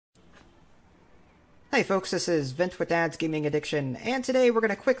Hey folks, this is Vince with Dad's Gaming Addiction, and today we're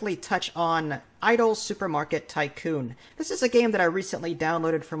going to quickly touch on Idle Supermarket Tycoon. This is a game that I recently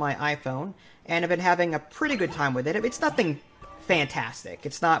downloaded for my iPhone, and I've been having a pretty good time with it. It's nothing fantastic.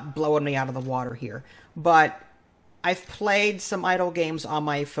 It's not blowing me out of the water here, but I've played some idle games on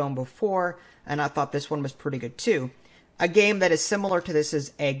my phone before, and I thought this one was pretty good too. A game that is similar to this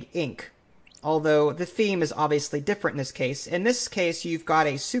is Egg Inc., although the theme is obviously different in this case. In this case, you've got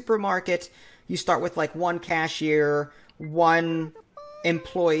a supermarket. You start with like one cashier, one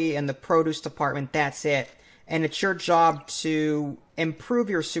employee in the produce department, that's it. And it's your job to improve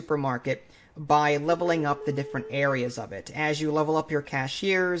your supermarket by leveling up the different areas of it. As you level up your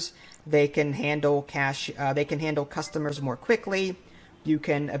cashiers, they can handle customers more quickly. You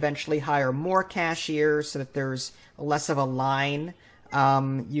can eventually hire more cashiers so that there's less of a line.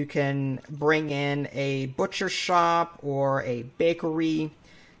 You can bring in a butcher shop or a bakery.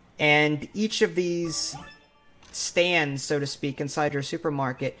 And each of these stands, so to speak, inside your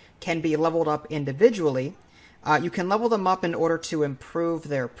supermarket can be leveled up individually. You can level them up in order to improve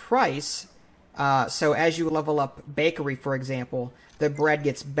their price. So as you level up bakery, for example, the bread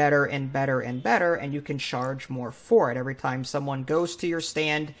gets better and better and better, and you can charge more for it. Every time someone goes to your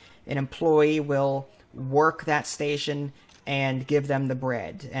stand, an employee will work that station and give them the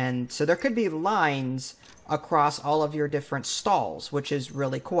bread. And so there could be lines across all of your different stalls, which is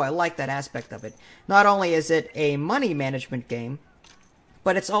really cool. I like that aspect of it. Not only is it a money management game,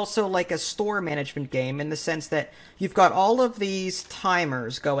 but it's also like a store management game in the sense that you've got all of these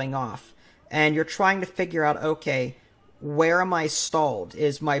timers going off, and you're trying to figure out, okay, where am I stalled?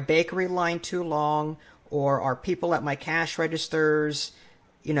 Is my bakery line too long? Or are people at my cash registers,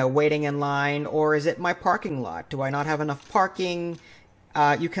 waiting in line? Or is it my parking lot? Do I not have enough parking?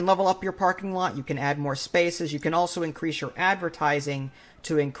 You can level up your parking lot, you can add more spaces, you can also increase your advertising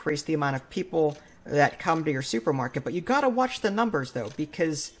to increase the amount of people that come to your supermarket. But you gotta watch the numbers though,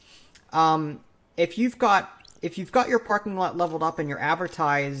 because if you've got your parking lot leveled up and your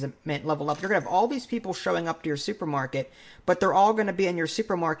advertisement leveled up, you're gonna have all these people showing up to your supermarket, but they're all gonna be in your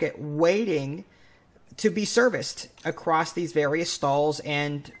supermarket waiting to be serviced across these various stalls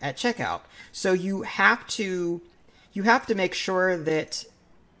and at checkout. So you have to make sure that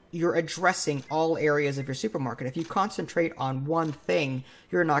you're addressing all areas of your supermarket. If you concentrate on one thing,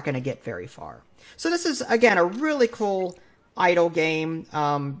 you're not going to get very far. So this is, again, a really cool idle game.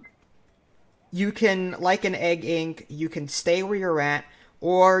 You can, like an Egg Inc., you can stay where you're at,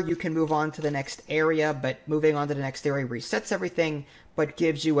 or you can move on to the next area, but moving on to the next area resets everything, but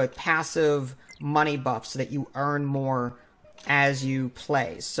gives you a passive money buff so that you earn more as you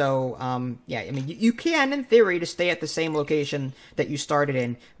play. So, yeah, I mean, you can, in theory, to stay at the same location that you started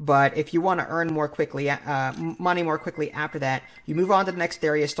in, but if you want to earn more quickly, money more quickly after that, you move on to the next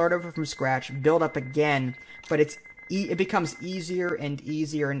area, start over from scratch, build up again, but it becomes easier and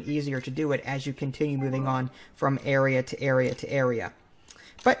easier and easier to do it as you continue moving on from area to area to area.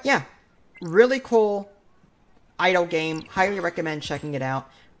 But yeah, really cool idle game. Highly recommend checking it out.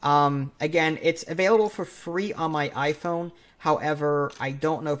 Again, it's available for free on my iPhone. However, I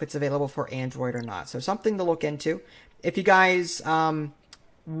don't know if it's available for Android or not. So something to look into. If you guys want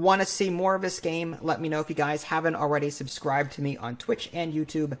to see more of this game, let me know. If you guys haven't already, subscribed to me on Twitch and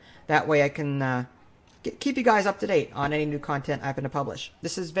YouTube. That way I can keep you guys up to date on any new content I happen to publish.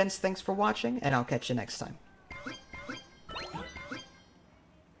 This is Vince. Thanks for watching, and I'll catch you next time.